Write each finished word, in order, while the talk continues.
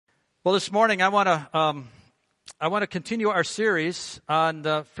Well, this morning I want to continue our series on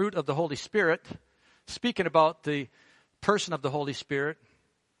the fruit of the Holy Spirit, speaking about the person of the Holy Spirit.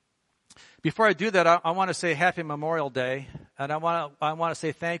 Before I do that, I want to say Happy Memorial Day, and I want to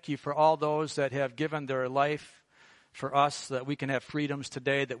say thank you for all those that have given their life for us, that we can have freedoms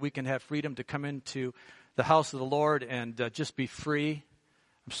today, that we can have freedom to come into the house of the Lord and just be free.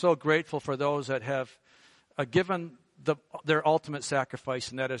 I'm so grateful for those that have given their ultimate sacrifice,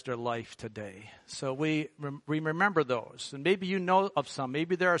 and that is their life today. So we remember those. And maybe you know of some.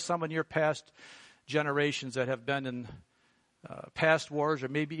 Maybe there are some in your past generations that have been in past wars or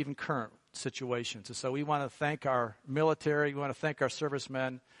maybe even current situations. And so we want to thank our military. We want to thank our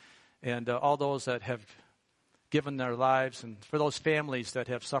servicemen and all those that have given their lives, and for those families that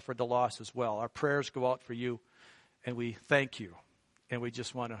have suffered the loss as well. Our prayers go out for you, and we thank you. And we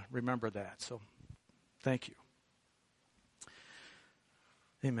just want to remember that. So thank you.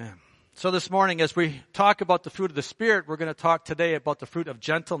 Amen. So this morning, as we talk about the fruit of the Spirit, we're going to talk today about the fruit of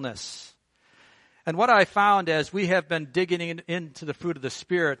gentleness. And what I found as we have been digging into the fruit of the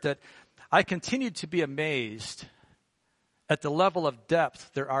Spirit, that I continued to be amazed at the level of depth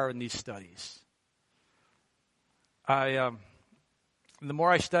there are in these studies. The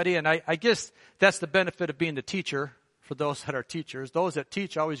more I study, and I guess that's the benefit of being the teacher. For those that are teachers, those that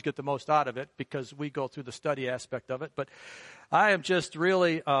teach always get the most out of it because we go through the study aspect of it. But I am just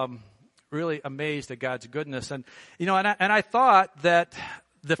really amazed at God's goodness. And, and I thought that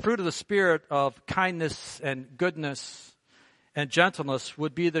the fruit of the Spirit of kindness and goodness and gentleness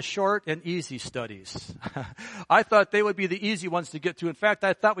would be the short and easy studies. I thought they would be the easy ones to get through. In fact,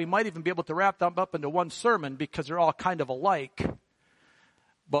 I thought we might even be able to wrap them up into one sermon because they're all kind of alike.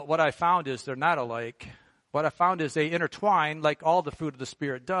 But what I found is they're not alike. What I found is they intertwine like all the fruit of the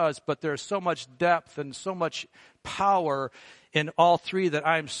Spirit does, but there's so much depth and so much power in all three that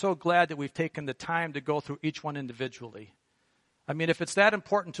I am so glad that we've taken the time to go through each one individually. I mean, if it's that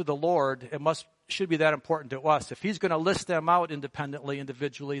important to the Lord, it should be that important to us. If He's going to list them out independently,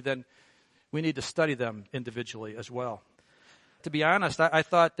 individually, then we need to study them individually as well. To be honest, I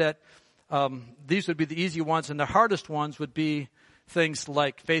thought that these would be the easy ones, and the hardest ones would be things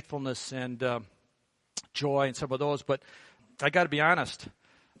like faithfulness and joy and some of those. But I got to be honest,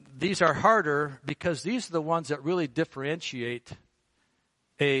 these are harder because these are the ones that really differentiate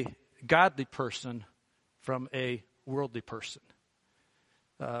a godly person from a worldly person.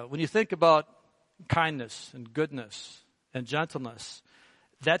 When you think about kindness and goodness and gentleness,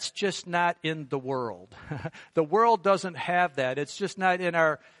 that's just not in the world. The world doesn't have that. It's just not in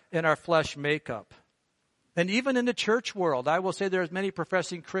our flesh makeup. And even in the church world, I will say there's many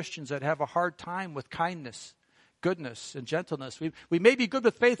professing Christians that have a hard time with kindness, goodness, and gentleness. We may be good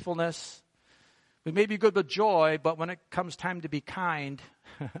with faithfulness. We may be good with joy, but when it comes time to be kind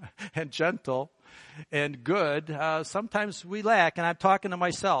and gentle and good, sometimes we lack. And I'm talking to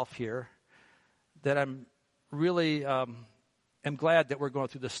myself here, that I'm really am glad that we're going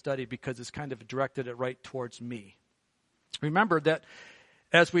through this study because it's kind of directed it right towards me. Remember that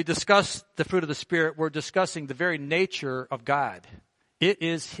as we discuss the fruit of the Spirit, we're discussing the very nature of God. It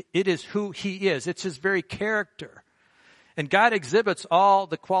is who He is. It's His very character. And God exhibits all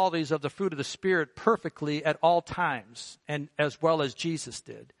the qualities of the fruit of the Spirit perfectly at all times, and as well as Jesus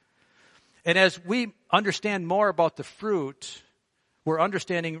did. And as we understand more about the fruit, we're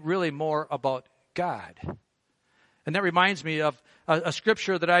understanding really more about God. And that reminds me of a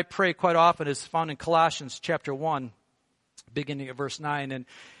scripture that I pray quite often. Is found in Colossians chapter 1. Beginning at verse 9,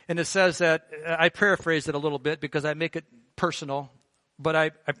 and it says that, I paraphrase it a little bit because I make it personal, but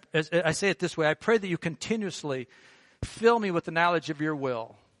I say it this way: I pray that you continuously fill me with the knowledge of your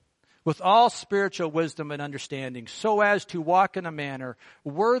will, with all spiritual wisdom and understanding, so as to walk in a manner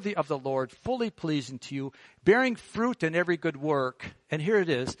worthy of the Lord, fully pleasing to you, bearing fruit in every good work, and here it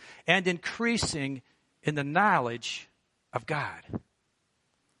is, and increasing in the knowledge of God.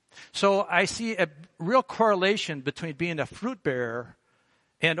 So I see a real correlation between being a fruit bearer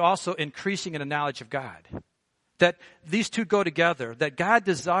and also increasing in the knowledge of God. That these two go together. That God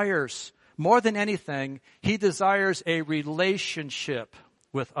desires, more than anything, He desires a relationship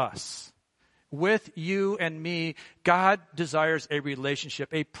with us. With you and me, God desires a relationship,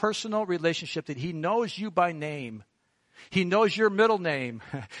 a personal relationship that He knows you by name. He knows your middle name.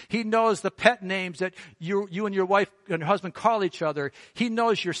 He knows the pet names that you and your wife and husband call each other. He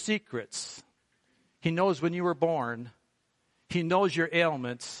knows your secrets. He knows when you were born. He knows your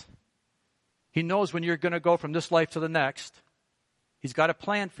ailments. He knows when you're going to go from this life to the next. He's got a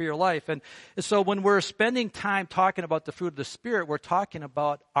plan for your life. And so when we're spending time talking about the fruit of the Spirit, we're talking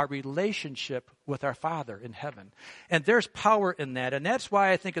about our relationship with our Father in heaven. And there's power in that. And that's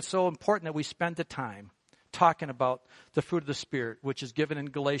why I think it's so important that we spend the time talking about the fruit of the Spirit, which is given in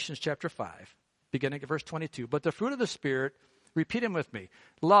Galatians chapter 5, beginning at verse 22. But the fruit of the Spirit, repeat them with me: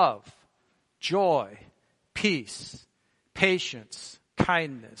 love, joy, peace, patience,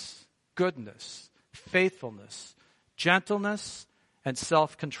 kindness, goodness, faithfulness, gentleness, and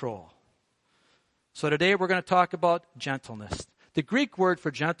self-control. So today we're going to talk about gentleness. The Greek word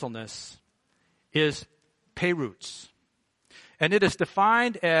for gentleness is peirous. And it is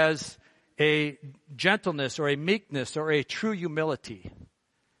defined as a gentleness or a meekness or a true humility.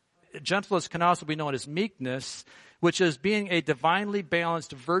 Gentleness can also be known as meekness, which is being a divinely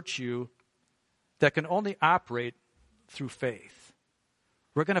balanced virtue that can only operate through faith.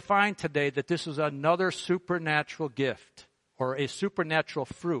 We're going to find today that this is another supernatural gift or a supernatural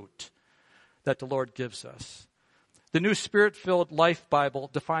fruit that the Lord gives us. The New Spirit-Filled Life Bible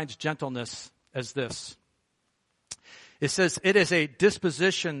defines gentleness as this. It says, it is a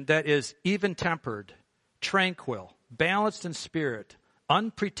disposition that is even-tempered, tranquil, balanced in spirit,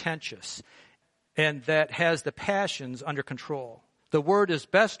 unpretentious, and that has the passions under control. The word is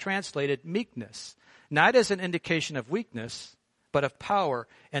best translated meekness, not as an indication of weakness, but of power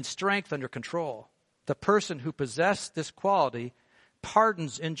and strength under control. The person who possesses this quality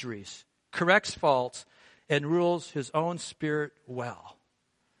pardons injuries, corrects faults, and rules his own spirit well.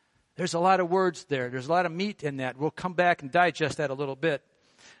 There's a lot of words there. There's a lot of meat in that. We'll come back and digest that a little bit.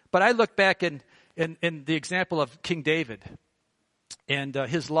 But I look back in the example of King David and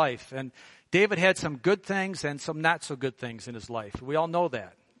his life. And David had some good things and some not so good things in his life. We all know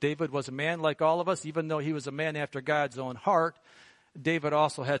that. David was a man like all of us. Even though he was a man after God's own heart, David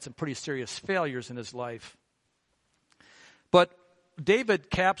also had some pretty serious failures in his life. But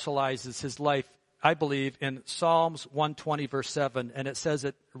David capsulizes his life, I believe, in Psalms 120, verse 7, and it says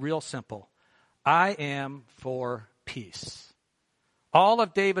it real simple. I am for peace. All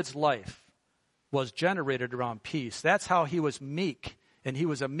of David's life was generated around peace. That's how he was meek, and he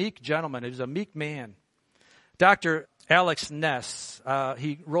was a meek gentleman. He was a meek man. Dr. Alex Ness,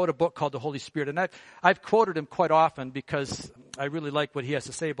 he wrote a book called The Holy Spirit, and I've quoted him quite often because I really like what he has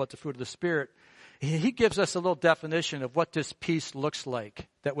to say about the fruit of the Spirit. He gives us a little definition of what this peace looks like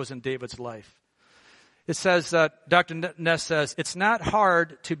that was in David's life. It says, Dr. Ness says, it's not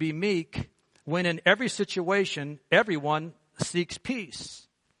hard to be meek when in every situation everyone seeks peace.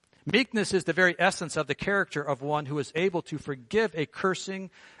 Meekness is the very essence of the character of one who is able to forgive a cursing,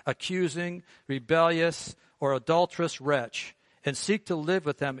 accusing, rebellious, or adulterous wretch and seek to live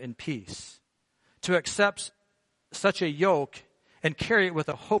with them in peace. To accept such a yoke and carry it with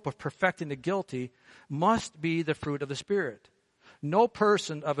a hope of perfecting the guilty must be the fruit of the Spirit. No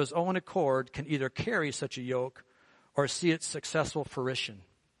person of his own accord can either carry such a yoke or see its successful fruition.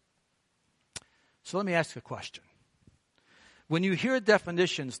 So let me ask a question. When you hear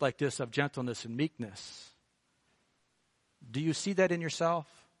definitions like this of gentleness and meekness, do you see that in yourself?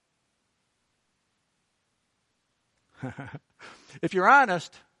 If you're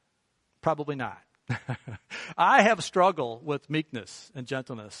honest, probably not. I have struggled with meekness and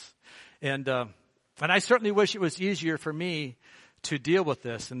gentleness. And I certainly wish it was easier for me to deal with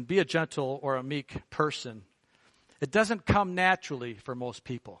this and be a gentle or a meek person. It doesn't come naturally for most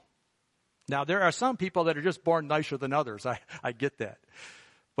people. Now, there are some people that are just born nicer than others. I get that.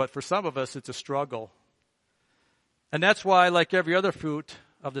 But for some of us, it's a struggle. And that's why, like every other fruit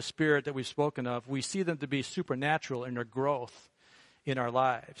of the Spirit that we've spoken of, we see them to be supernatural in their growth in our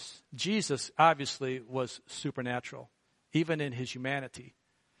lives. Jesus obviously was supernatural, even in his humanity.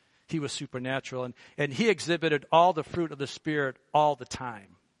 He was supernatural, and he exhibited all the fruit of the Spirit all the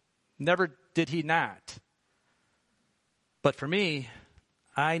time. Never did he not. But for me,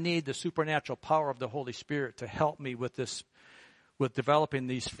 I need the supernatural power of the Holy Spirit to help me with this, with developing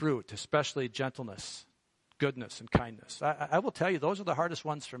these fruit, especially gentleness, goodness, and kindness. I will tell you, those are the hardest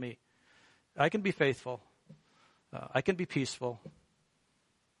ones for me. I can be faithful. I can be peaceful.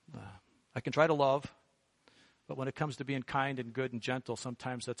 I can try to love. But when it comes to being kind and good and gentle,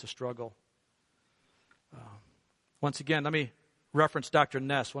 sometimes that's a struggle. Once again, let me reference Dr.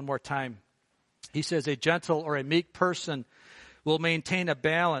 Ness one more time. He says, a gentle or a meek person will maintain a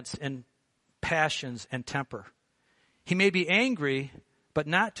balance in passions and temper. He may be angry, but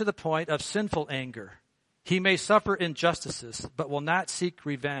not to the point of sinful anger. He may suffer injustices, but will not seek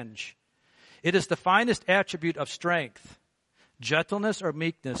revenge. It is the finest attribute of strength. Gentleness or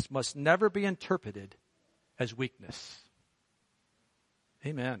meekness must never be interpreted as weakness.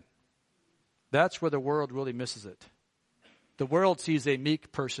 Amen. That's where the world really misses it. The world sees a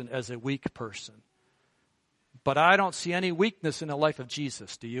meek person as a weak person. But I don't see any weakness in the life of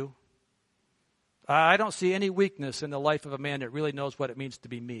Jesus, do you? I don't see any weakness in the life of a man that really knows what it means to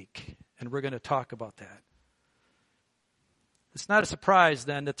be meek. And we're going to talk about that. It's not a surprise,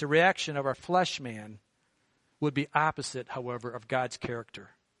 then, that the reaction of our flesh man would be opposite, however, of God's character,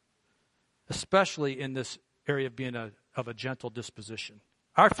 especially in this area of being of a gentle disposition.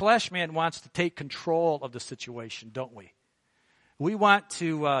 Our flesh man wants to take control of the situation, don't we? We want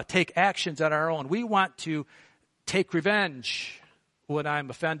to take actions on our own. We want to take revenge when I'm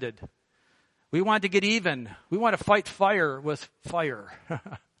offended. We want to get even. We want to fight fire with fire,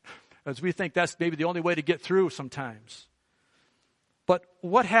 as we think that's maybe the only way to get through sometimes. But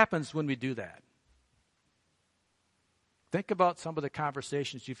what happens when we do that? Think about some of the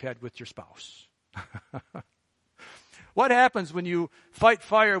conversations you've had with your spouse. What happens when you fight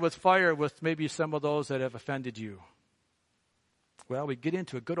fire with maybe some of those that have offended you? Well, we get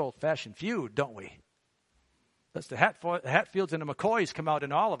into a good old-fashioned feud, don't we? That's the Hatfields and the McCoys come out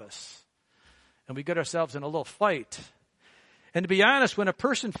in all of us. And we get ourselves in a little fight. And to be honest, when a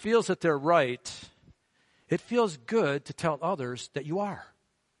person feels that they're right, it feels good to tell others that you are.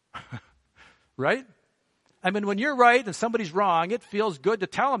 Right? I mean, when you're right and somebody's wrong, it feels good to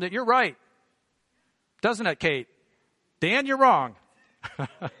tell them that you're right. Doesn't it, Kate? Dan, you're wrong.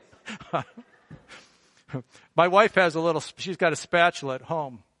 My wife has she's got a spatula at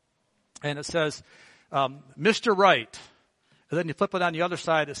home. And it says, Mr. Right. And then you flip it on the other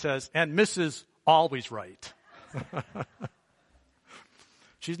side, it says, and Mrs. Always Right.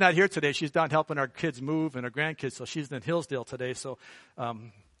 She's not here today. She's down helping our kids move and our grandkids, so she's in Hillsdale today. So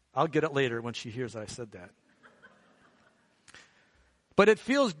I'll get it later when she hears I said that. But it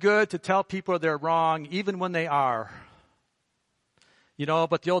feels good to tell people they're wrong, even when they are. You know,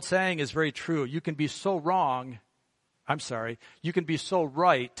 but the old saying is very true. You can be so you can be so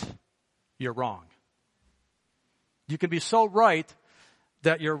right, you're wrong. You can be so right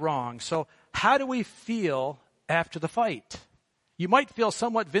that you're wrong. So how do we feel after the fight? You might feel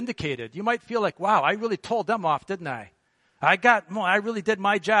somewhat vindicated. You might feel like, wow, I really told them off, didn't I? I really did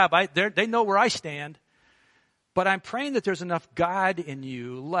my job. They know where I stand. But I'm praying that there's enough God in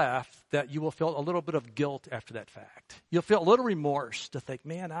you left that you will feel a little bit of guilt after that fact. You'll feel a little remorse to think,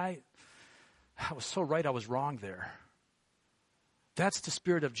 man, I was so right, I was wrong there. That's the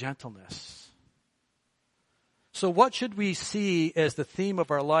spirit of gentleness. So what should we see as the theme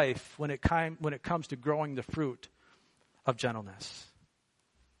of our life when it comes to growing the fruit of gentleness?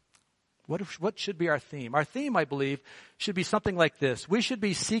 What should be our theme? Our theme, I believe, should be something like this. We should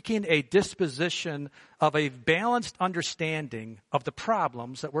be seeking a disposition of a balanced understanding of the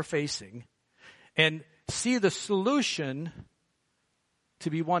problems that we're facing and see the solution to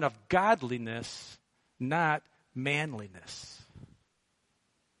be one of godliness, not manliness.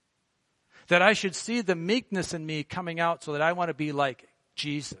 That I should see the meekness in me coming out so that I want to be like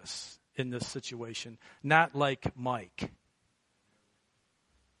Jesus in this situation, not like Mike.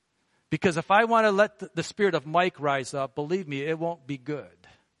 Because if I want to let the spirit of Mike rise up, believe me, it won't be good.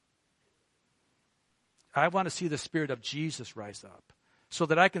 I want to see the spirit of Jesus rise up so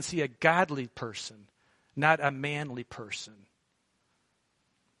that I can see a godly person, not a manly person.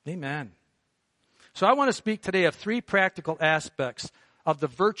 Amen. So I want to speak today of three practical aspects of the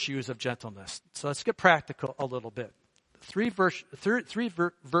virtues of gentleness. So let's get practical a little bit. Three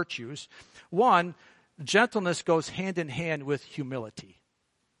virtues. One, gentleness goes hand in hand with humility.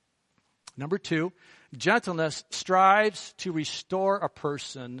 Number two, gentleness strives to restore a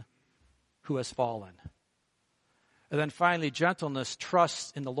person who has fallen. And then finally, gentleness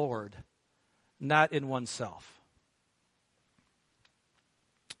trusts in the Lord, not in oneself.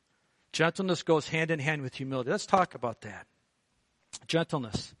 Gentleness goes hand in hand with humility. Let's talk about that.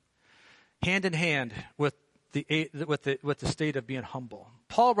 Gentleness, hand in hand with the state of being humble.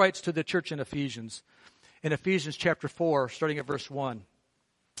 Paul writes to the church in Ephesians chapter 4, starting at verse 1.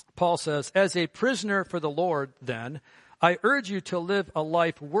 Paul says, as a prisoner for the Lord, then, I urge you to live a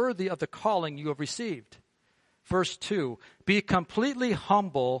life worthy of the calling you have received. Verse 2, be completely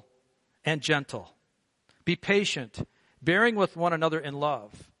humble and gentle. Be patient, bearing with one another in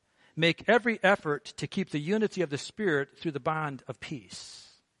love. Make every effort to keep the unity of the Spirit through the bond of peace.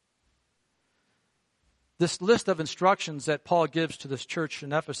 This list of instructions that Paul gives to this church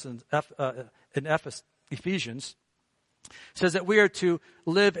in Ephesians says that we are to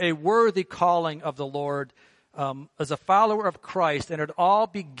live a worthy calling of the Lord as a follower of Christ, and it all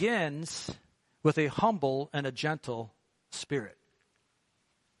begins with a humble and a gentle spirit.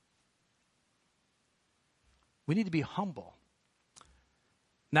 We need to be humble,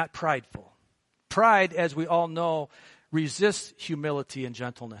 not prideful. Pride, as we all know, resists humility and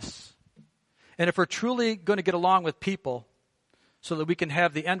gentleness. And if we're truly going to get along with people so that we can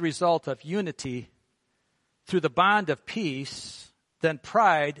have the end result of unity through the bond of peace, then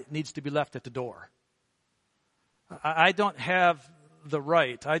pride needs to be left at the door. I don't have the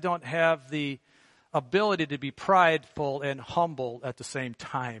right. I don't have the ability to be prideful and humble at the same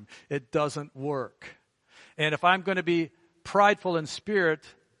time. It doesn't work. And if I'm going to be prideful in spirit,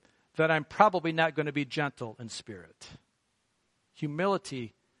 then I'm probably not going to be gentle in spirit.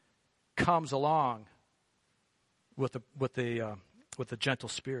 Humility comes along with a gentle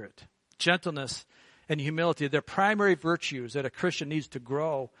spirit. Gentleness and humility, they're primary virtues that a Christian needs to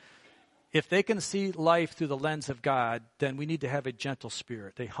grow. If they can see life through the lens of God, then we need to have a gentle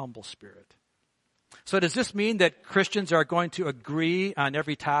spirit, a humble spirit. So does this mean that Christians are going to agree on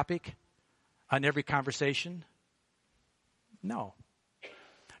every topic, on every conversation? No.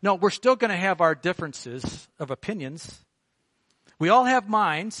 No, we're still going to have our differences of opinions. We all have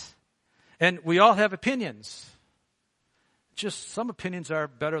minds, and we all have opinions. Just some opinions are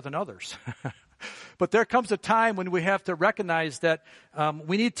better than others. But there comes a time when we have to recognize that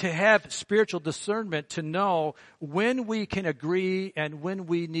we need to have spiritual discernment to know when we can agree and when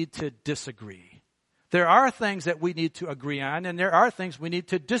we need to disagree. There are things that we need to agree on, and there are things we need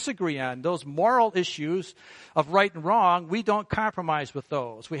to disagree on. Those moral issues of right and wrong, we don't compromise with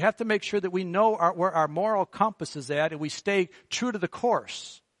those. We have to make sure that we know where our moral compass is at, and we stay true to the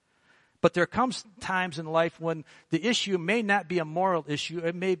course. But there comes times in life when the issue may not be a moral issue,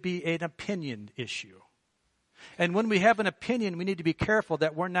 it may be an opinion issue. And when we have an opinion, we need to be careful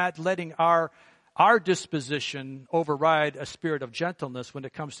that we're not letting our disposition override a spirit of gentleness when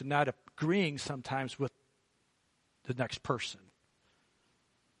it comes to not agreeing sometimes with the next person.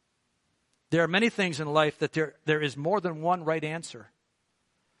 There are many things in life that there is more than one right answer.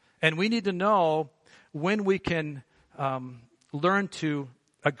 And we need to know when we can learn to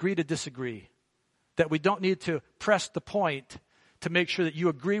agree to disagree. That we don't need to press the point to make sure that you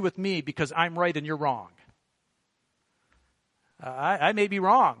agree with me because I'm right and you're wrong. I may be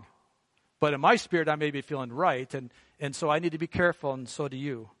wrong. But in my spirit, I may be feeling right, and so I need to be careful, and so do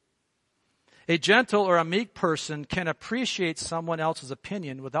you. A gentle or a meek person can appreciate someone else's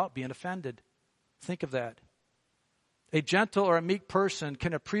opinion without being offended. Think of that. A gentle or a meek person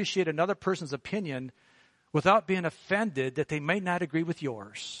can appreciate another person's opinion without being offended that they may not agree with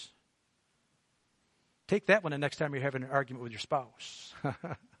yours. Take that one the next time you're having an argument with your spouse.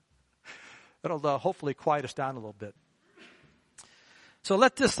 That'll hopefully quiet us down a little bit. So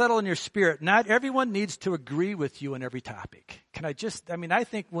let this settle in your spirit. Not everyone needs to agree with you on every topic. I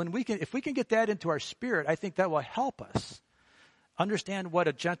think if we can get that into our spirit, I think that will help us understand what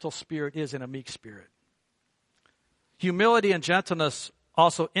a gentle spirit is and a meek spirit. Humility and gentleness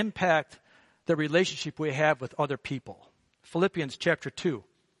also impact the relationship we have with other people. Philippians chapter 2,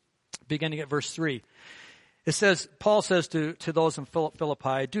 beginning at verse 3. It says, Paul says to those in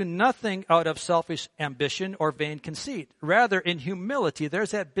Philippi, do nothing out of selfish ambition or vain conceit. Rather, in humility,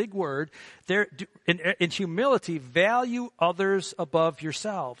 there's that big word, in humility, value others above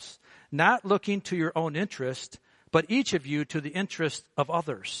yourselves, not looking to your own interest, but each of you to the interest of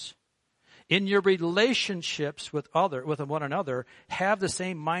others. In your relationships with one another, have the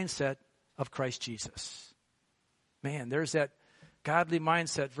same mindset of Christ Jesus. Man, there's that godly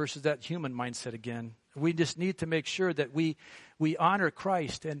mindset versus that human mindset again. We just need to make sure that we honor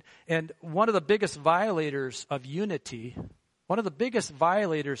Christ. And one of the biggest violators of unity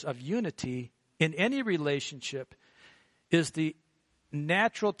in any relationship is the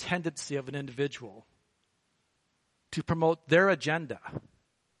natural tendency of an individual to promote their agenda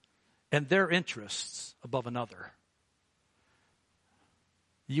and their interests above another.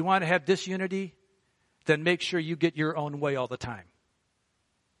 You want to have disunity? Then make sure you get your own way all the time.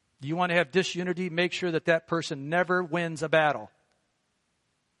 You want to have disunity? Make sure that person never wins a battle.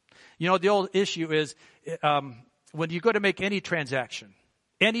 You know, the old issue is when you go to make any transaction,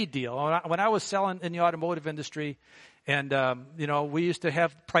 any deal. When I was selling in the automotive industry, and we used to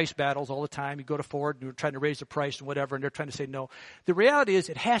have price battles all the time. You go to Ford, and you're trying to raise the price and whatever, and they're trying to say no. The reality is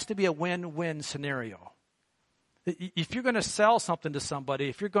it has to be a win-win scenario. If you're going to sell something to somebody,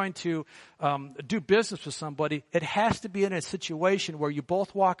 if you're going to do business with somebody, it has to be in a situation where you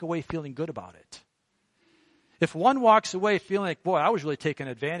both walk away feeling good about it. If one walks away feeling like, boy, I was really taken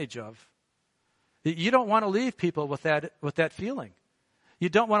advantage of, you don't want to leave people with that feeling. You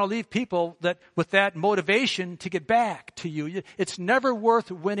don't want to leave people with that motivation to get back to you. It's never worth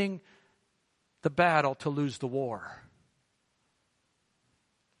winning the battle to lose the war.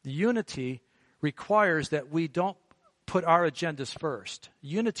 The unity requires that we don't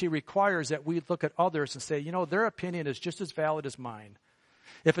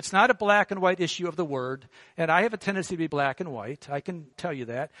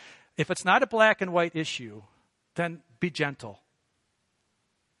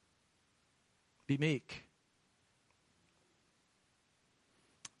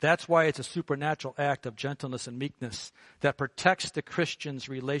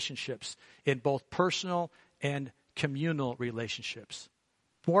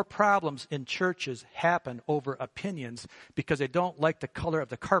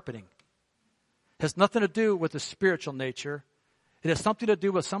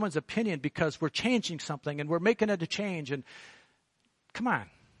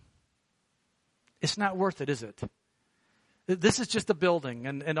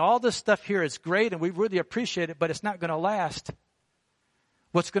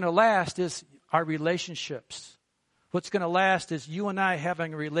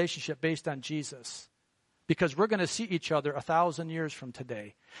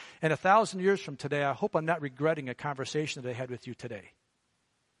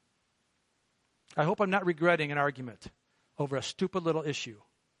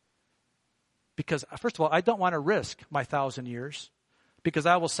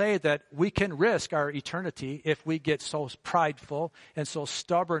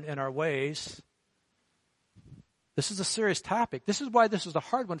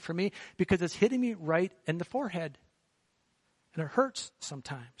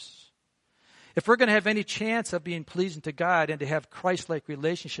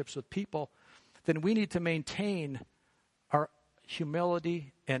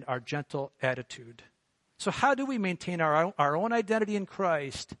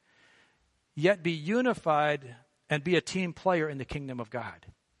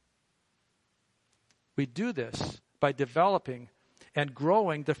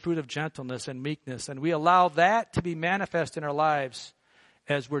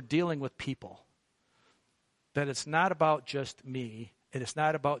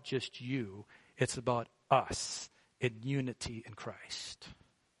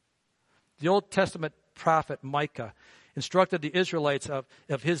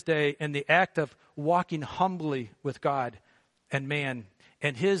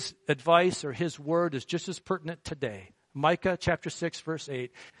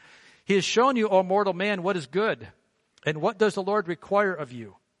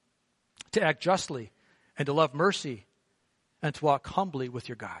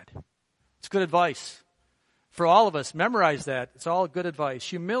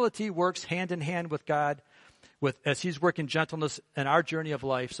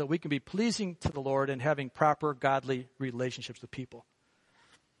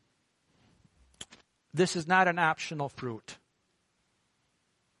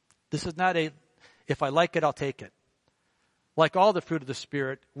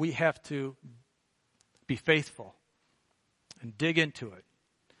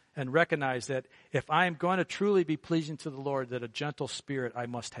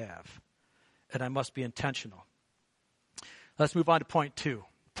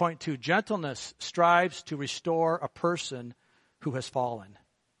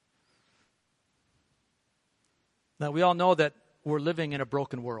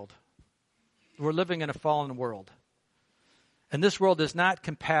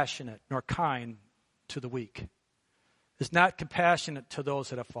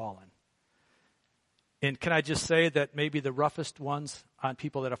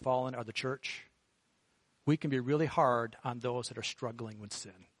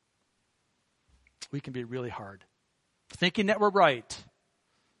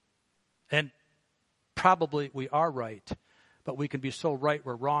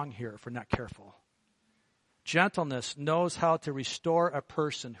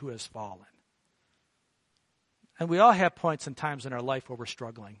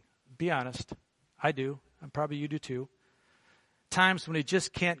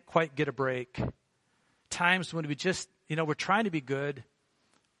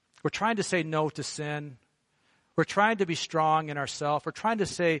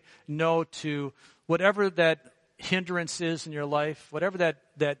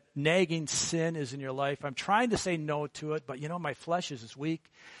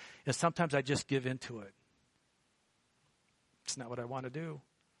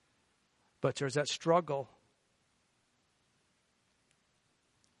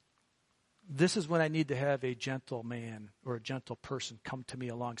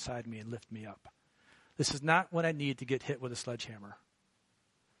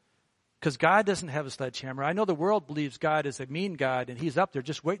Because God doesn't have a sledgehammer. I know the world believes God is a mean God, and he's up there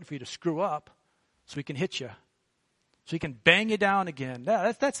just waiting for you to screw up so he can hit you, so he can bang you down again.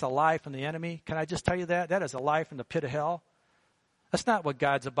 That's a lie from the enemy. Can I just tell you that? That is a lie from the pit of hell. That's not what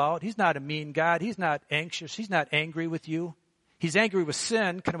God's about. He's not a mean God. He's not anxious. He's not angry with you. He's angry with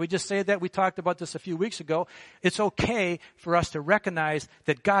sin. Can we just say that? We talked about this a few weeks ago. It's okay for us to recognize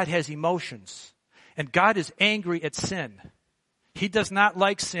that God has emotions, and God is angry at sin. He does not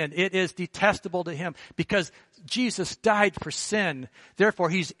like sin. It is detestable to him because Jesus died for sin. Therefore,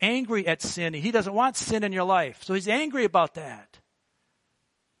 he's angry at sin. He doesn't want sin in your life. So he's angry about that.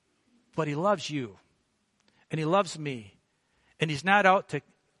 But he loves you. And he loves me. And he's not out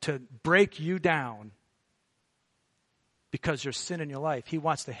to break you down because there's sin in your life. He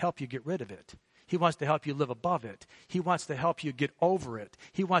wants to help you get rid of it. He wants to help you live above it. He wants to help you get over it.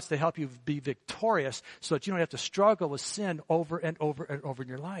 He wants to help you be victorious so that you don't have to struggle with sin over and over and over in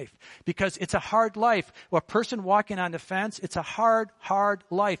your life. Because it's a hard life. A person walking on the fence, it's a hard, hard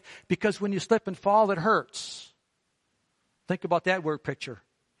life. Because when you slip and fall, it hurts. Think about that word picture.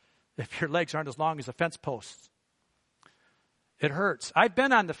 If your legs aren't as long as the fence posts. It hurts. I've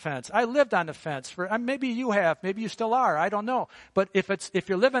been on the fence. I lived on the fence. Maybe you have. Maybe you still are. I don't know. But if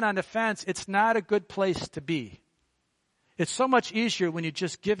you're living on the fence, it's not a good place to be. It's so much easier when you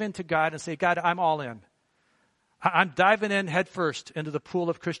just give in to God and say, God, I'm all in. I'm diving in head first into the pool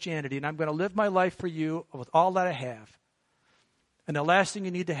of Christianity, and I'm going to live my life for you with all that I have. And the last thing you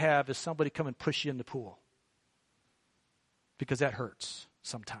need to have is somebody come and push you in the pool. Because that hurts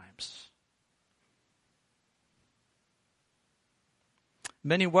sometimes.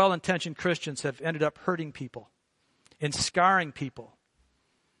 Many well-intentioned Christians have ended up hurting people and scarring people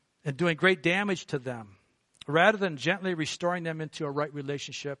and doing great damage to them. Rather than gently restoring them into a right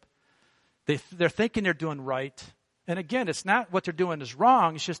relationship, they're thinking they're doing right. And again, it's not what they're doing is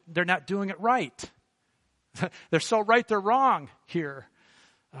wrong. It's just they're not doing it right. They're so right, they're wrong here.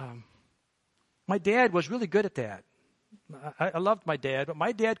 My dad was really good at that. I loved my dad, but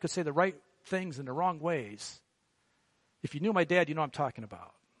my dad could say the right things in the wrong ways. If you knew my dad, you know what I'm talking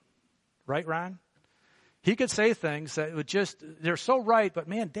about. Right, Ron? He could say things that would they're so right, but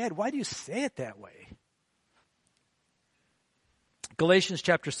man, Dad, why do you say it that way? Galatians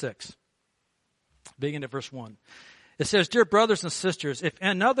chapter 6, beginning at verse 1. It says, Dear brothers and sisters, if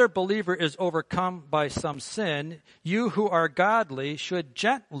another believer is overcome by some sin, you who are godly should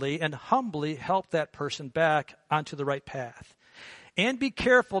gently and humbly help that person back onto the right path. And be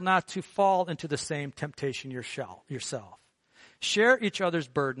careful not to fall into the same temptation yourself. Share each other's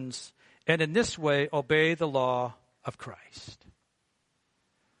burdens, and in this way obey the law of Christ.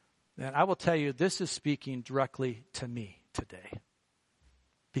 And I will tell you, this is speaking directly to me today.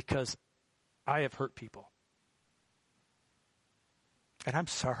 Because I have hurt people. And I'm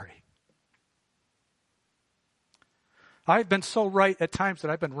sorry. I've been so right at times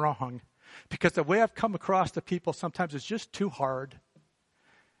that I've been wrong. Because the way I've come across to people sometimes is just too hard.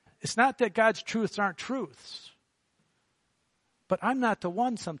 It's not that God's truths aren't truths. But I'm not the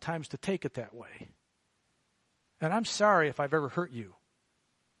one sometimes to take it that way. And I'm sorry if I've ever hurt you.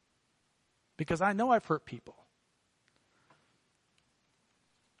 Because I know I've hurt people.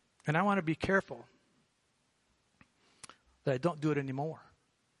 And I want to be careful that I don't do it anymore.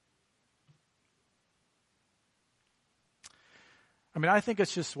 I mean, I think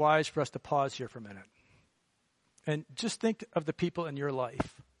it's just wise for us to pause here for a minute. And just think of the people in your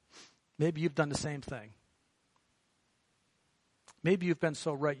life. Maybe you've done the same thing. Maybe you've been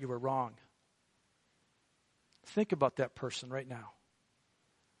so right you were wrong. Think about that person right now.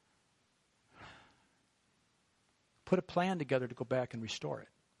 Put a plan together to go back and restore it.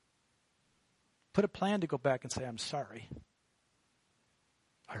 Put a plan to go back and say, I'm sorry.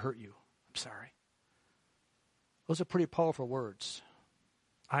 I hurt you. I'm sorry. Those are pretty powerful words.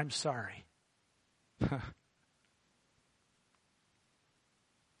 I'm sorry. I'm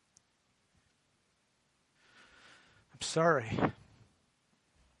sorry.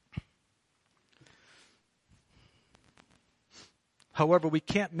 However, we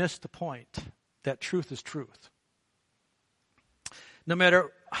can't miss the point that truth is truth. No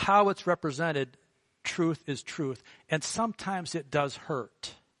matter how it's represented, truth is truth. And sometimes it does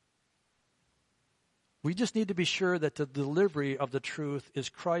hurt. We just need to be sure that the delivery of the truth is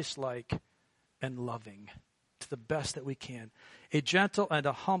Christ-like and loving to the best that we can. A gentle and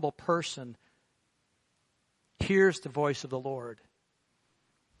a humble person hears the voice of the Lord.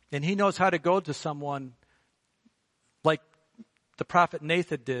 And he knows how to go to someone like the prophet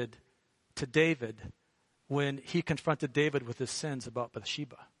Nathan did to David when he confronted David with his sins about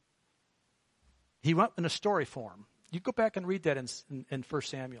Bathsheba. He went in a story form. You go back and read that in 1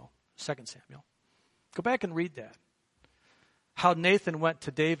 Samuel. 2 Samuel. Go back and read that. How Nathan went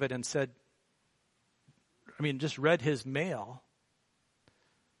to David and said, just read his mail.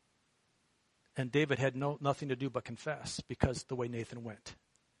 And David had nothing to do but confess because the way Nathan went.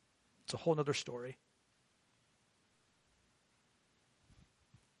 It's a whole other story.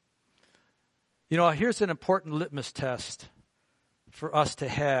 Here's an important litmus test for us to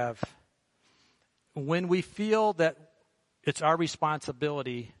have when we feel that it's our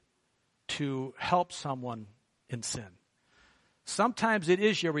responsibility to help someone in sin. Sometimes it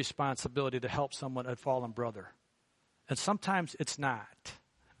is your responsibility to help someone, a fallen brother. And sometimes it's not.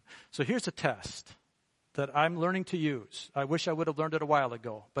 So here's a test that I'm learning to use. I wish I would have learned it a while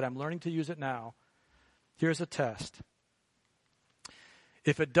ago, but I'm learning to use it now. Here's a test.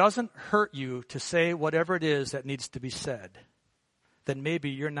 If it doesn't hurt you to say whatever it is that needs to be said, then maybe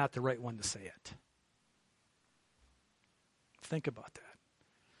you're not the right one to say it. Think about that.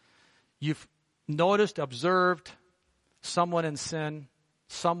 You've noticed, observed someone in sin,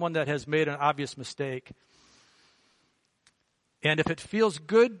 someone that has made an obvious mistake. And if it feels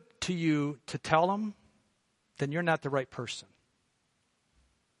good to you to tell them, then you're not the right person.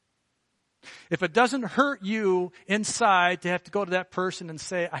 If it doesn't hurt you inside to have to go to that person and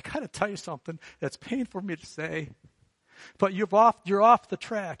say, I got to tell you something that's painful for me to say, but you're off the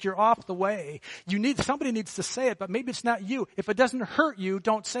track. You're off the way. Somebody needs to say it, but maybe it's not you. If it doesn't hurt you,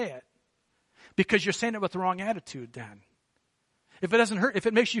 don't say it. Because you're saying it with the wrong attitude then. If it doesn't hurt, if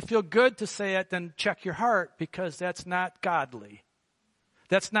it makes you feel good to say it, then check your heart because that's not godly.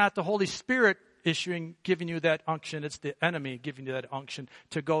 That's not the Holy Spirit giving you that unction. It's the enemy giving you that unction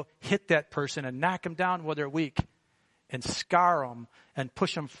to go hit that person and knock them down while they're weak and scar them and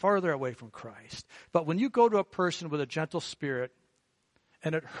push them further away from Christ. But when you go to a person with a gentle spirit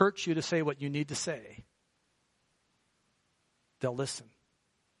and it hurts you to say what you need to say, they'll listen.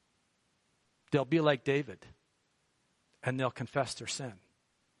 They'll be like David and they'll confess their sin.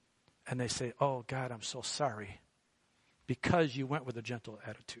 And they say, oh God, I'm so sorry because you went with a gentle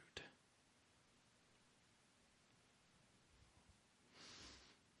attitude.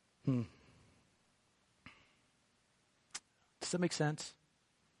 Does that make sense?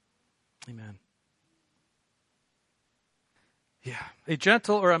 Amen. Yeah. A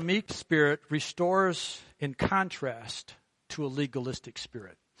gentle or a meek spirit restores in contrast to a legalistic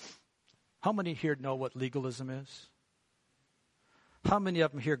spirit. How many here know what legalism is? How many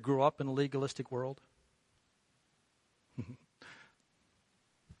of them here grew up in a legalistic world?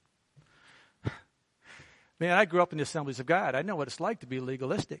 Man, I grew up in the Assemblies of God. I know what it's like to be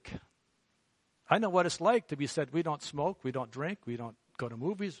legalistic. I know what it's like to be said, we don't smoke, we don't drink, we don't go to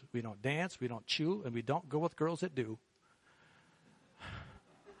movies, we don't dance, we don't chew, and we don't go with girls that do.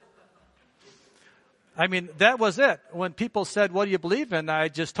 That was it. When people said, what do you believe in? I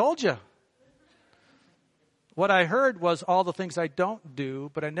just told you. What I heard was all the things I don't do,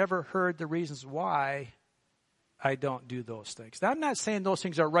 but I never heard the reasons why I don't do those things. Now, I'm not saying those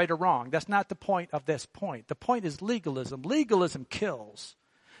things are right or wrong. That's not the point of this point. The point is legalism. Legalism kills.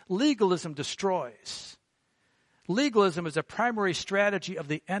 Legalism destroys. Legalism is a primary strategy of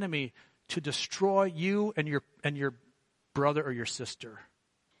the enemy to destroy you and your brother or your sister.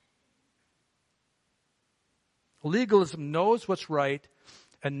 Legalism knows what's right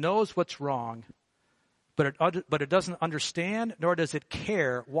and knows what's wrong, but it doesn't understand nor does it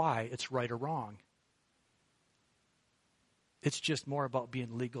care why it's right or wrong. It's just more about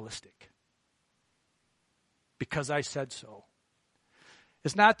being legalistic. Because I said so.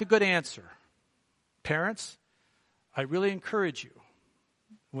 It's not the good answer. Parents, I really encourage you,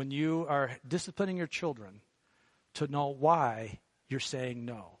 when you are disciplining your children, to know why you're saying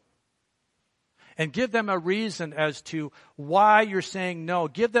no. And give them a reason as to why you're saying no.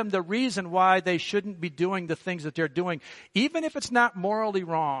 Give them the reason why they shouldn't be doing the things that they're doing, even if it's not morally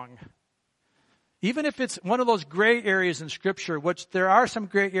wrong. Even if it's one of those gray areas in Scripture, which there are some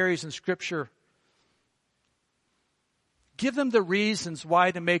gray areas in Scripture, give them the reasons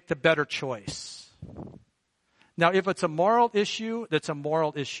why to make the better choice. Now, if it's a moral issue, that's a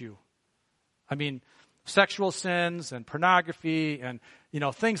moral issue. Sexual sins and pornography and,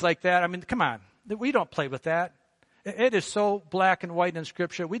 things like that. Come on. We don't play with that. It is so black and white in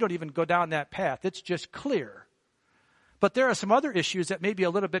Scripture, we don't even go down that path. It's just clear. But there are some other issues that may be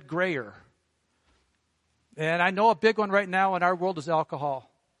a little bit grayer. And I know a big one right now in our world is alcohol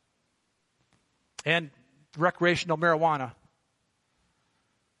and recreational marijuana.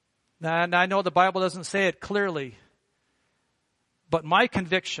 And I know the Bible doesn't say it clearly, but my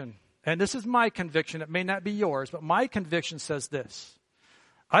conviction, and this is my conviction, it may not be yours, but my conviction says this.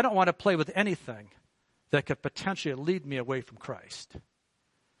 I don't want to play with anything that could potentially lead me away from Christ.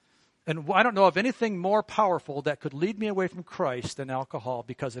 And I don't know of anything more powerful that could lead me away from Christ than alcohol,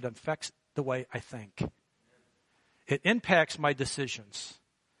 because it affects the way I think. It impacts my decisions.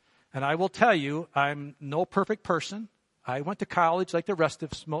 And I will tell you, I'm no perfect person. I went to college like the rest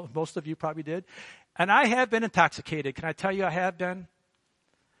of most of you probably did. And I have been intoxicated. Can I tell you I have been?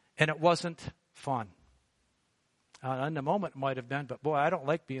 And it wasn't fun. In the moment it might have been, but boy, I don't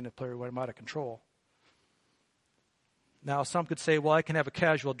like being a player when I'm out of control. Now, some could say, well, I can have a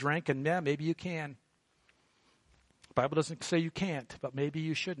casual drink, and yeah, maybe you can. The Bible doesn't say you can't, but maybe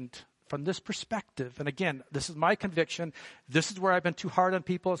you shouldn't. From this perspective, and again, this is my conviction. This is where I've been too hard on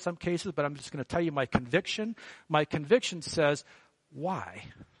people in some cases, but I'm just going to tell you my conviction. My conviction says, why?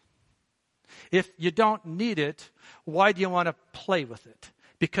 If you don't need it, why do you want to play with it?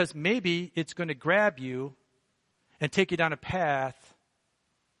 Because maybe it's going to grab you and take you down a path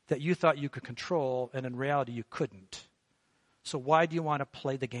that you thought you could control, and in reality you couldn't. So why do you want to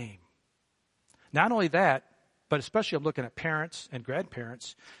play the game? Not only that, but especially I'm looking at parents and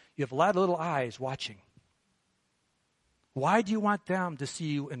grandparents, you have a lot of little eyes watching. Why do you want them to see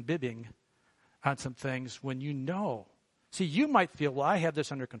you imbibing on some things when you know? See, you might feel, well, I have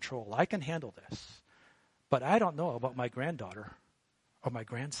this under control. I can handle this. But I don't know about my granddaughter or my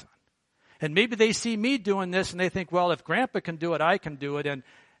grandson. And maybe they see me doing this and they think, well, if Grandpa can do it, I can do it. And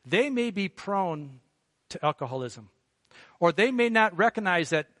they may be prone to alcoholism. Or they may not recognize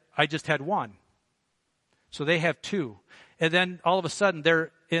that I just had one. So they have two. And then all of a sudden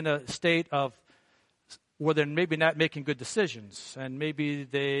they're in a state of where they're maybe not making good decisions. And maybe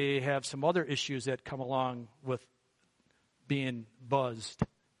they have some other issues that come along with being buzzed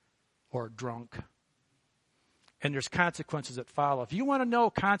or drunk. And there's consequences that follow. If you want to know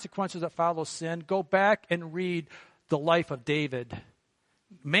consequences that follow sin, go back and read the life of David.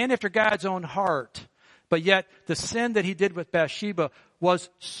 Man after God's own heart. But yet the sin that he did with Bathsheba was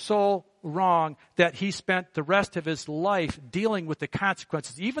so wrong that he spent the rest of his life dealing with the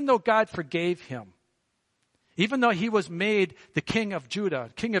consequences. Even though God forgave him, even though he was made the king of Judah,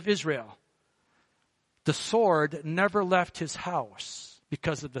 king of Israel, the sword never left his house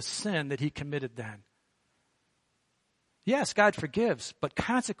because of the sin that he committed then. Yes, God forgives, but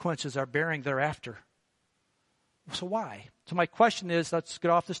consequences are bearing thereafter. So why? So my question is, let's get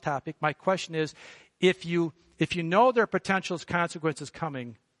off this topic. My question is, if you know there are potential consequences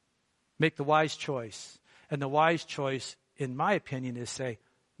coming, make the wise choice. And the wise choice, in my opinion, is say,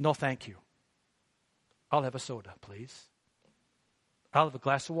 no thank you. I'll have a soda, please. I'll have a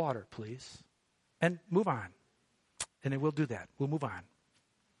glass of water, please. And move on. And then we'll do that. We'll move on.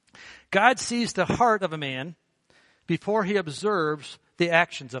 God sees the heart of a man before he observes the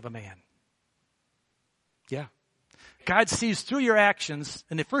actions of a man. Yeah. God sees through your actions,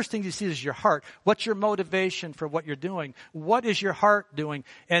 and the first thing he sees is your heart. What's your motivation for what you're doing? What is your heart doing?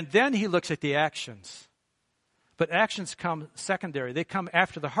 And then he looks at the actions. But actions come secondary. They come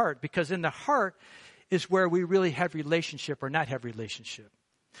after the heart, because in the heart is where we really have relationship or not have relationship.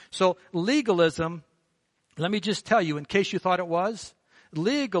 So legalism, let me just tell you, in case you thought it was,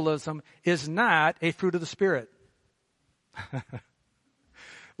 legalism is not a fruit of the Spirit.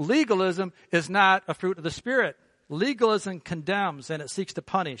 Legalism is not a fruit of the Spirit. Legalism condemns and it seeks to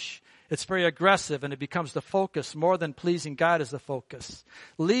punish. It's very aggressive and it becomes the focus more than pleasing God is the focus.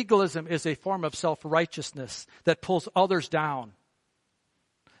 Legalism is a form of self-righteousness that pulls others down.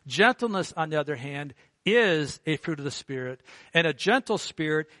 Gentleness, on the other hand, is a fruit of the Spirit. And a gentle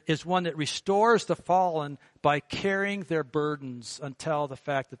spirit is one that restores the fallen by carrying their burdens until the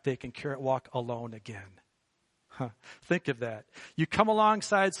fact that they can walk alone again. Think of that. You come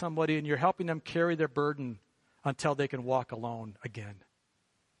alongside somebody and you're helping them carry their burden until they can walk alone again.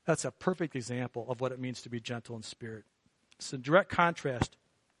 That's a perfect example of what it means to be gentle in spirit. It's a direct contrast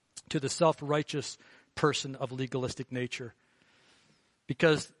to the self-righteous person of legalistic nature,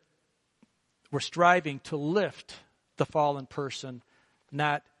 because we're striving to lift the fallen person,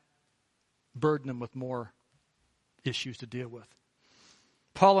 not burden them with more issues to deal with.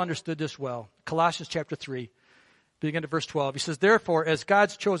 Paul understood this well. Colossians chapter 3. Beginning at verse 12, he says, therefore, as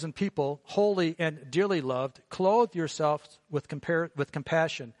God's chosen people, holy and dearly loved, clothe yourselves with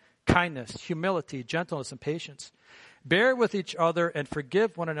compassion, kindness, humility, gentleness, and patience. Bear with each other and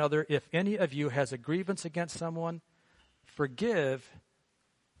forgive one another. If any of you has a grievance against someone, forgive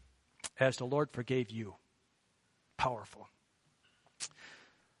as the Lord forgave you. Powerful.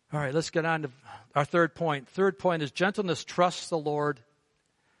 All right, let's get on to our third point. Third point is gentleness trusts the Lord,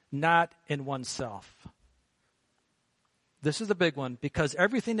 not in oneself. This is the big one, because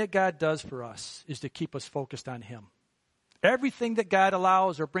everything that God does for us is to keep us focused on Him. Everything that God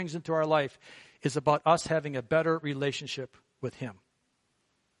allows or brings into our life is about us having a better relationship with Him.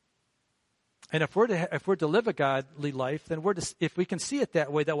 And if we're to live a godly life, then if we can see it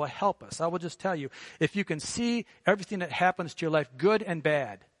that way, that will help us. I will just tell you, if you can see everything that happens to your life, good and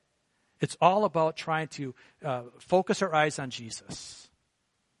bad, it's all about trying to focus our eyes on Jesus.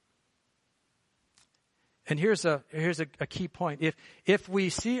 And here's a key point. If we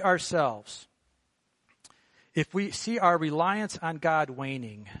see ourselves, if we see our reliance on God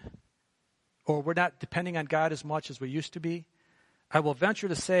waning, or we're not depending on God as much as we used to be, I will venture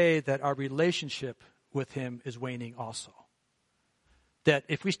to say that our relationship with Him is waning also. That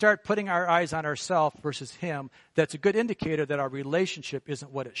if we start putting our eyes on ourselves versus Him, that's a good indicator that our relationship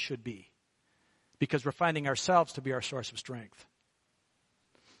isn't what it should be. Because we're finding ourselves to be our source of strength.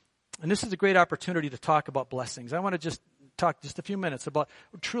 And this is a great opportunity to talk about blessings. I want to just talk just a few minutes about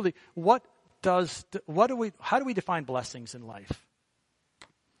truly how do we define blessings in life?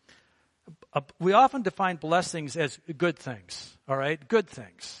 We often define blessings as good things, all right? Good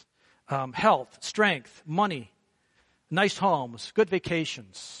things. Health, strength, money, nice homes, good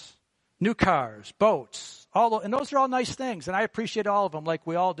vacations, new cars, boats, and those are all nice things, and I appreciate all of them like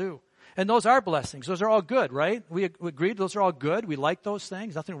we all do. And those are blessings. Those are all good, right? We agreed those are all good. We like those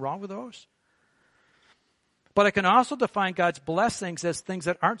things. Nothing wrong with those. But I can also define God's blessings as things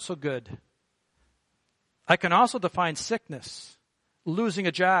that aren't so good. I can also define sickness, losing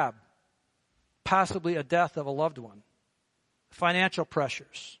a job, possibly a death of a loved one, financial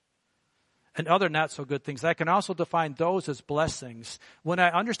pressures, and other not so good things. I can also define those as blessings when I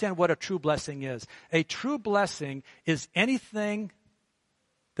understand what a true blessing is. A true blessing is anything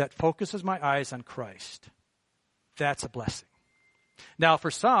that focuses my eyes on Christ. That's a blessing. Now,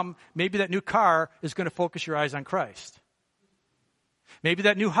 for some, maybe that new car is going to focus your eyes on Christ. Maybe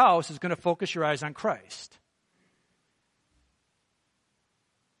that new house is going to focus your eyes on Christ.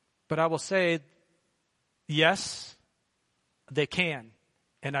 But I will say, yes, they can.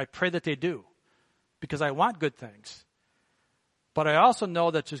 And I pray that they do. Because I want good things. But I also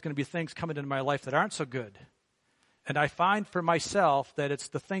know that there's going to be things coming into my life that aren't so good. And I find for myself that it's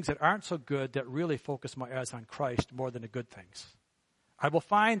the things that aren't so good that really focus my eyes on Christ more than the good things. I will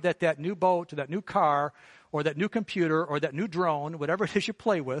find that new boat or that new car or that new computer or that new drone, whatever it is you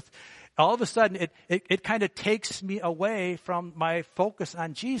play with, all of a sudden it kind of takes me away from my focus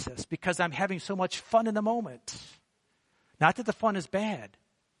on Jesus because I'm having so much fun in the moment. Not that the fun is bad.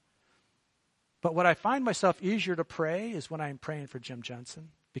 But what I find myself easier to pray is when I'm praying for Jim Jensen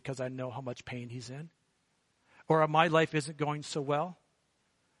because I know how much pain he's in. Or my life isn't going so well.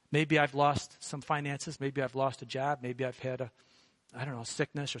 Maybe I've lost some finances. Maybe I've lost a job. Maybe I've had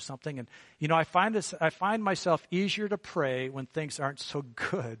sickness or something. And, I find myself easier to pray when things aren't so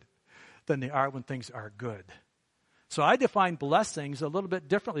good than they are when things are good. So I define blessings a little bit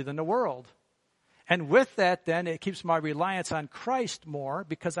differently than the world. And with that, then, it keeps my reliance on Christ more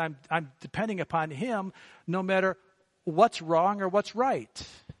because I'm depending upon Him no matter what's wrong or what's right.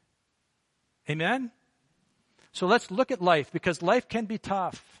 Amen? So let's look at life because life can be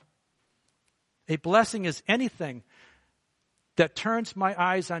tough. A blessing is anything that turns my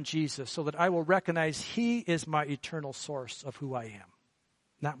eyes on Jesus so that I will recognize He is my eternal source of who I am,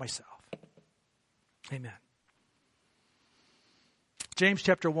 not myself. Amen. James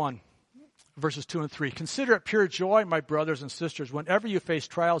chapter 1, verses 2 and 3. Consider it pure joy, my brothers and sisters, whenever you face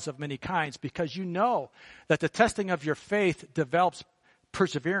trials of many kinds, because you know that the testing of your faith develops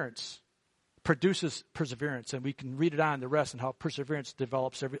perseverance. Produces perseverance, and we can read it on the rest and how perseverance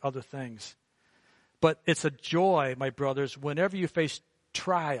develops every other things. But it's a joy, my brothers, whenever you face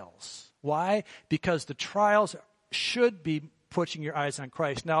trials. Why? Because the trials should be putting your eyes on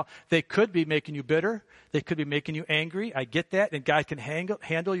Christ. Now, they could be making you bitter. They could be making you angry. I get that, and God can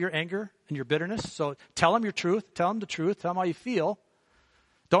handle your anger and your bitterness. So tell Him your truth. Tell Him the truth. Tell Him how you feel.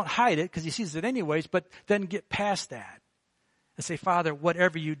 Don't hide it, because He sees it anyways, but then get past that and say, Father,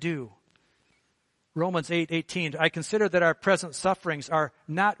 whatever you do. Romans 8:18, I consider that our present sufferings are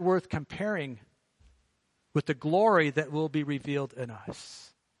not worth comparing with the glory that will be revealed in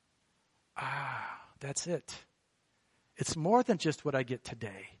us. That's it. It's more than just what I get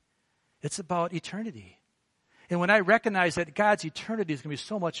today. It's about eternity. And when I recognize that God's eternity is going to be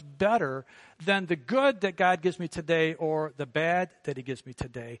so much better than the good that God gives me today or the bad that He gives me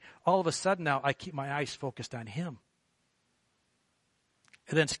today, all of a sudden now I keep my eyes focused on Him.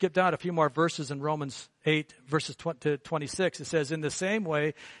 And then skip down a few more verses in Romans 8, verses 20 to 26. It says, in the same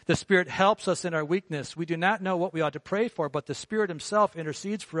way, the Spirit helps us in our weakness. We do not know what we ought to pray for, but the Spirit himself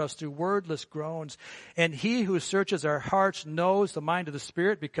intercedes for us through wordless groans. And he who searches our hearts knows the mind of the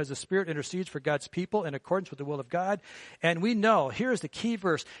Spirit, because the Spirit intercedes for God's people in accordance with the will of God. And we know, here's the key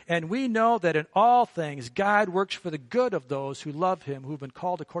verse, and we know that in all things God works for the good of those who love him, who have been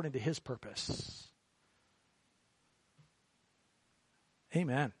called according to his purpose.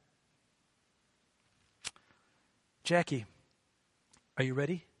 Amen. Jackie, are you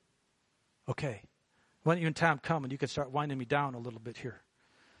ready? Okay. Why don't you and Tom come and you can start winding me down a little bit here.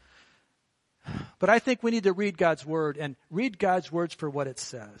 But I think we need to read God's word and read God's words for what it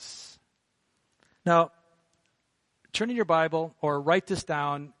says. Now, turn in your Bible or write this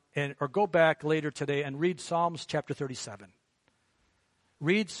down or go back later today and read Psalms chapter 37.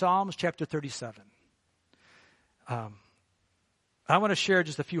 Read Psalms chapter 37. I want to share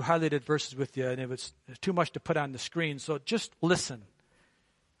just a few highlighted verses with you, and it was too much to put on the screen, so just listen.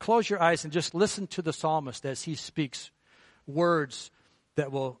 Close your eyes and just listen to the psalmist as he speaks words that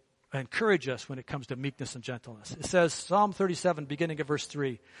will encourage us when it comes to meekness and gentleness. It says, Psalm 37, beginning of verse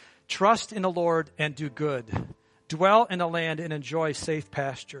 3, trust in the Lord and do good. Dwell in the land and enjoy safe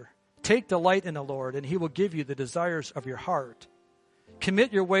pasture. Take delight in the Lord, and he will give you the desires of your heart.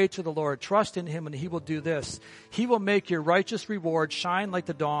 Commit your way to the Lord. Trust in him, and he will do this. He will make your righteous reward shine like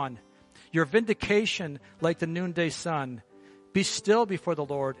the dawn, your vindication like the noonday sun. Be still before the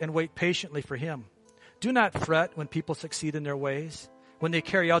Lord and wait patiently for him. Do not fret when people succeed in their ways, when they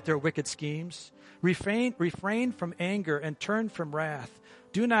carry out their wicked schemes. Refrain from anger and turn from wrath.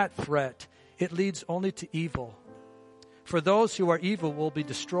 Do not fret. It leads only to evil. For those who are evil will be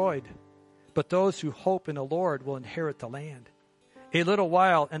destroyed, but those who hope in the Lord will inherit the land. A little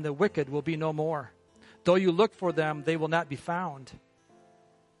while, and the wicked will be no more. Though you look for them, they will not be found.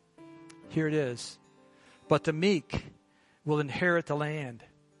 Here it is. But the meek will inherit the land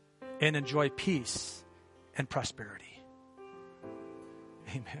and enjoy peace and prosperity.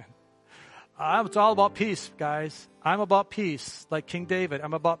 Amen. It's all about peace, guys. I'm about peace, like King David.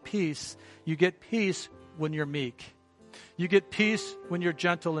 I'm about peace. You get peace when you're meek. You get peace when you're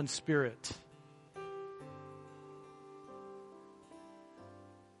gentle in spirit.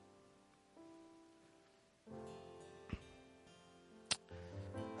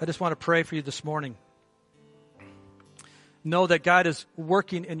 I just want to pray for you this morning. Know that God is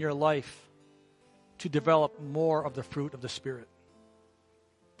working in your life to develop more of the fruit of the Spirit.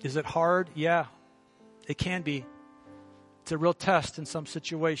 Is it hard? Yeah, it can be. It's a real test in some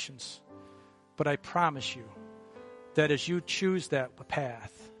situations. But I promise you that as you choose that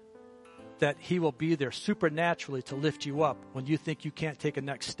path, that he will be there supernaturally to lift you up when you think you can't take a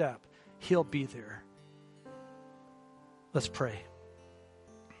next step. He'll be there. Let's pray.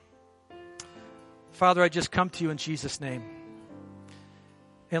 Father, I just come to you in Jesus' name.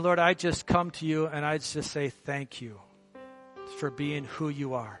 And Lord, I just come to you and I just say thank you for being who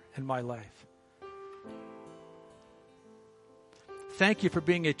you are in my life. Thank you for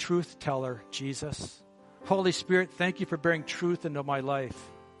being a truth teller, Jesus. Holy Spirit, thank you for bearing truth into my life.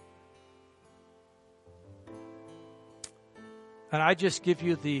 And I just give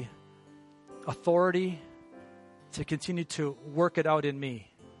you the authority to continue to work it out in me,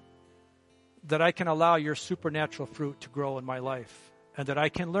 that I can allow your supernatural fruit to grow in my life, and that I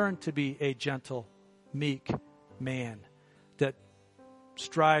can learn to be a gentle, meek man that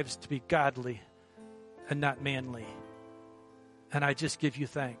strives to be godly and not manly. And I just give you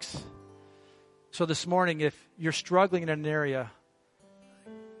thanks. So this morning, if you're struggling in an area,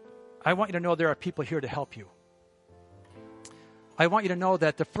 I want you to know there are people here to help you. I want you to know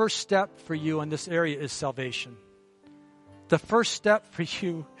that the first step for you in this area is salvation. The first step for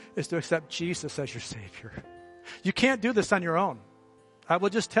you is to accept Jesus as your Savior. You can't do this on your own. I will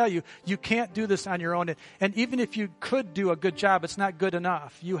just tell you, you can't do this on your own. And even if you could do a good job, it's not good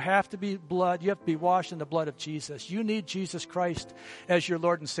enough. You have to be you have to be washed in the blood of Jesus. You need Jesus Christ as your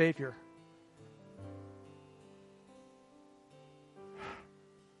Lord and Savior.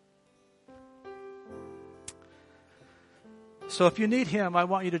 So if you need him, I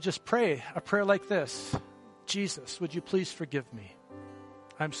want you to just pray a prayer like this. Jesus, would you please forgive me?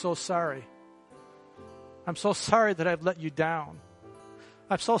 I'm so sorry. I'm so sorry that I've let you down.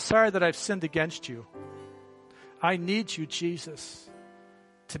 I'm so sorry that I've sinned against you. I need you, Jesus,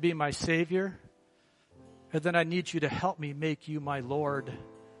 to be my Savior. And then I need you to help me make you my Lord,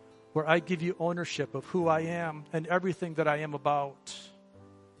 where I give you ownership of who I am and everything that I am about.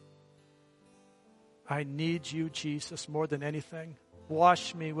 I need you, Jesus, more than anything.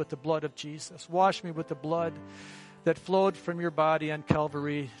 Wash me with the blood of Jesus. Wash me with the blood that flowed from your body on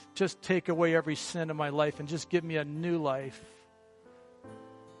Calvary. Just take away every sin of my life and just give me a new life.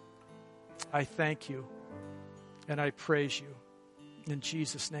 I thank you and I praise you. In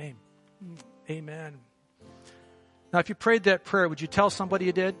Jesus' name, amen. Now, if you prayed that prayer, would you tell somebody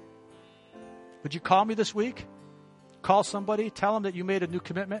you did? Would you call me this week? Call somebody. Tell them that you made a new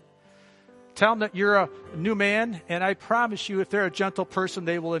commitment. Tell them that you're a new man. And I promise you, if they're a gentle person,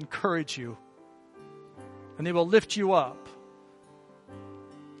 they will encourage you. And they will lift you up.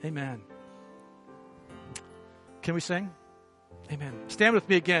 Amen. Can we sing? Amen. Stand with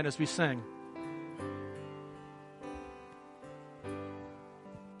me again as we sing.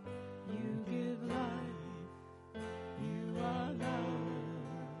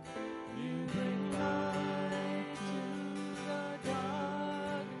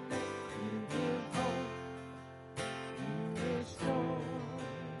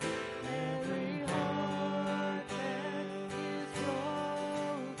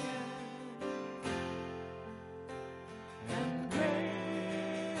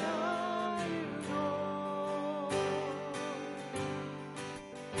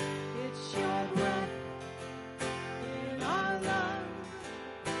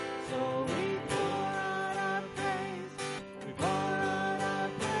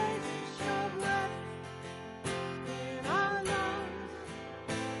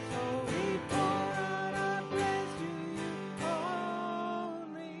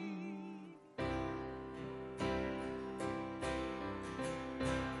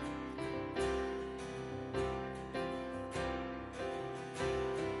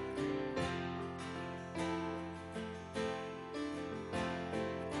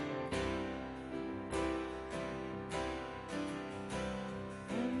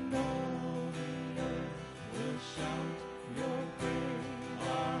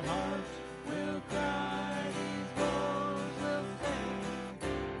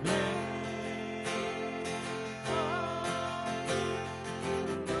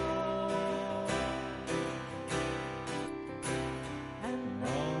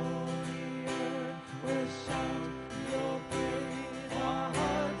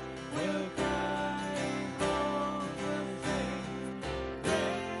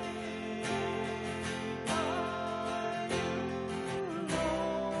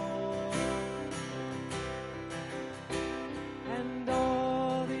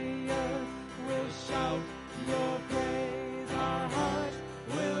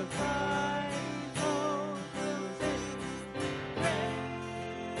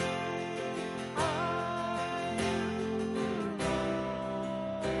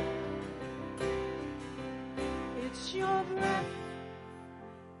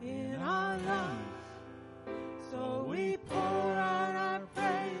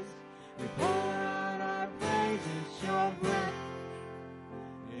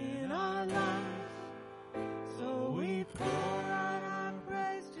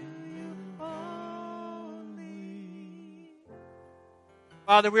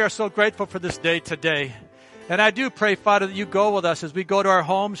 Father, we are so grateful for this day today. And I do pray, Father, that you go with us as we go to our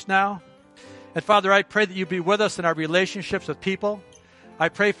homes now. And Father, I pray that you be with us in our relationships with people. I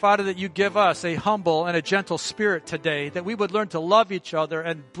pray, Father, that you give us a humble and a gentle spirit today, that we would learn to love each other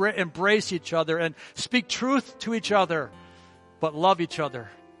and embrace each other and speak truth to each other, but love each other.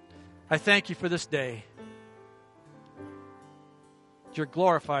 I thank you for this day. You're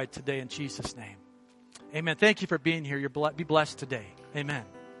glorified today in Jesus' name. Amen. Thank you for being here. Be blessed today. Amen.